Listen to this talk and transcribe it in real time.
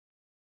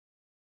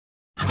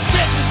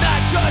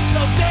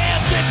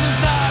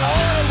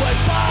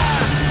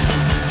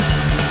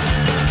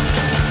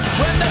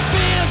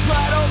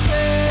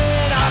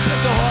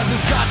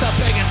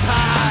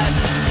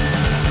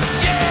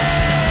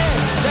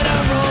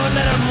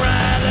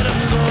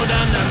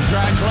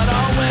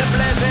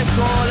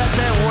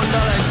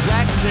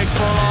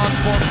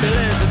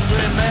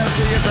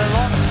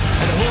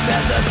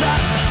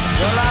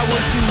Well, I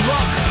wish you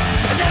luck.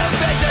 And you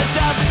fix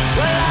yourself.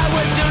 Well, I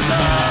wish you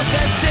luck.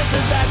 And this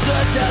is not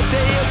Churchill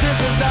deal. This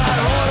is not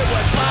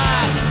Hollywood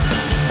pie.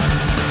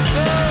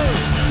 No,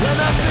 when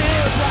the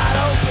field's wide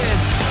open,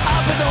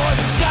 up in the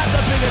horses got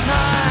the biggest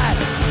hide.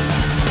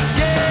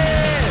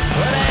 Yeah,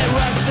 well, they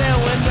rushed their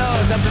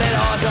windows and played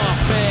odds on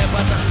fair,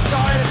 but the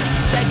start of the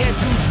second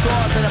two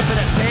starts and a bit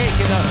of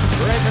taking the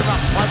races a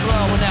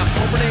puzzler when they're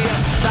opening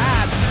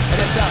outside. And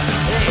it's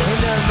hey, in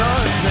their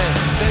nerves,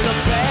 they look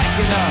back,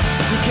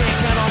 you can't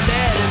count on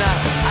that,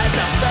 it's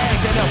a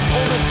fact, and the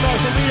open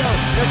nose and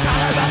they're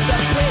talking about the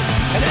picks,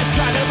 and they're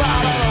talking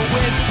about all the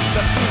wins,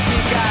 the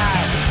freaky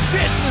guy.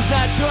 This is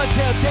not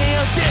Churchill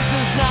Dale, this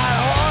is not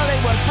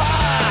Hollywood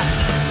pie.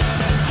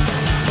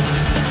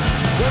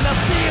 When the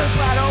field's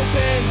wide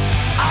open,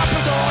 up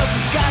the doors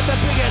has got the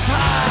biggest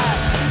high.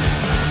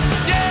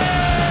 Yeah!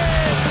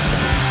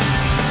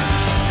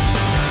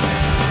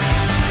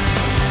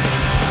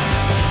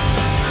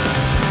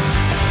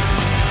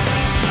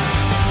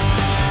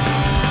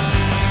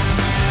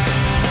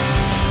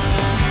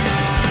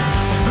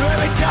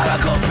 Every time I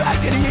go back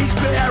to the East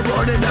Bay, I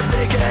run in the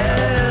Big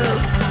L.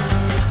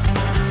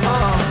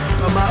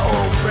 But my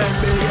old friend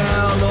Big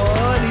L,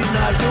 Lord, he's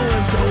not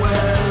doing so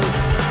well.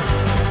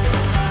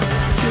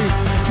 See,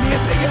 me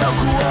and Big L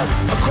grew up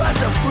across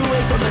the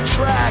freeway from the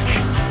track.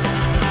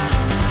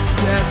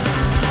 Yes,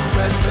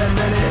 we spent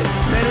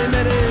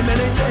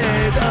many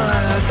days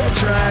on the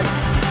track.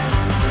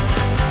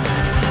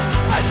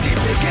 I see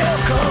Big L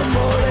come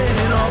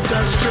rolling off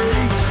the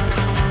street.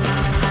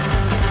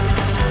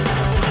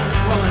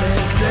 One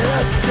his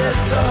little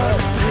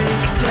sister's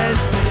pink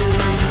dance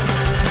beat.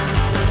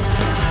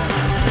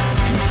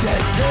 He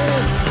said,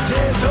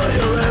 Tim, do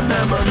you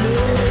remember me?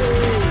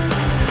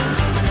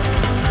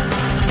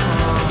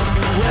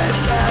 Way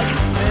back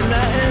in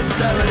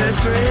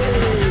 1973.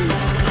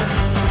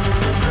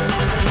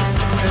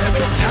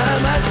 Every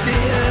time I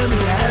see him,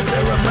 he has to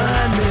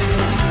remind me.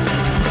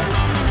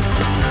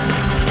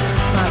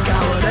 Like I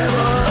would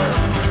ever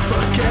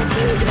forget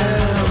Big L.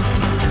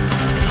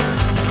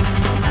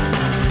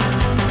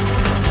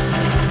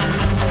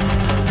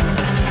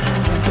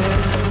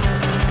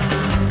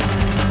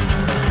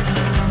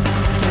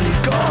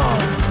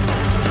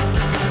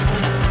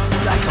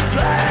 Like a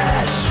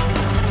flash,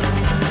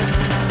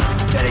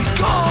 then he's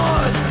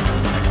gone.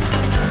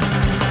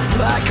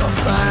 Like a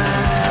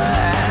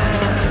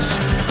flash,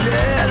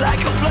 yeah,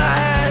 like a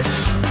flash.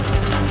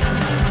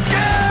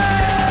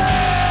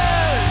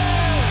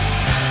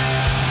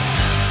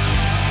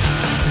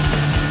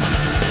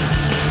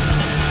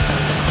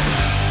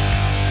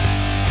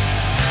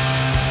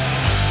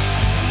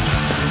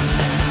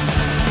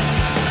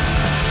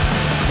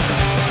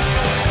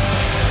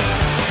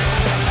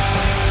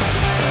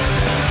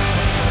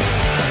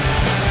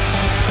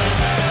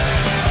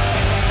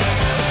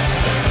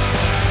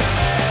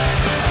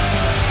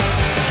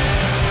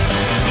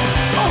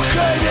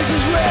 This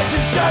is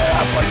Rancid, signing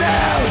off for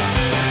now.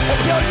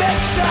 Until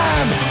next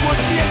time, we'll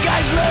see you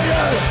guys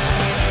later.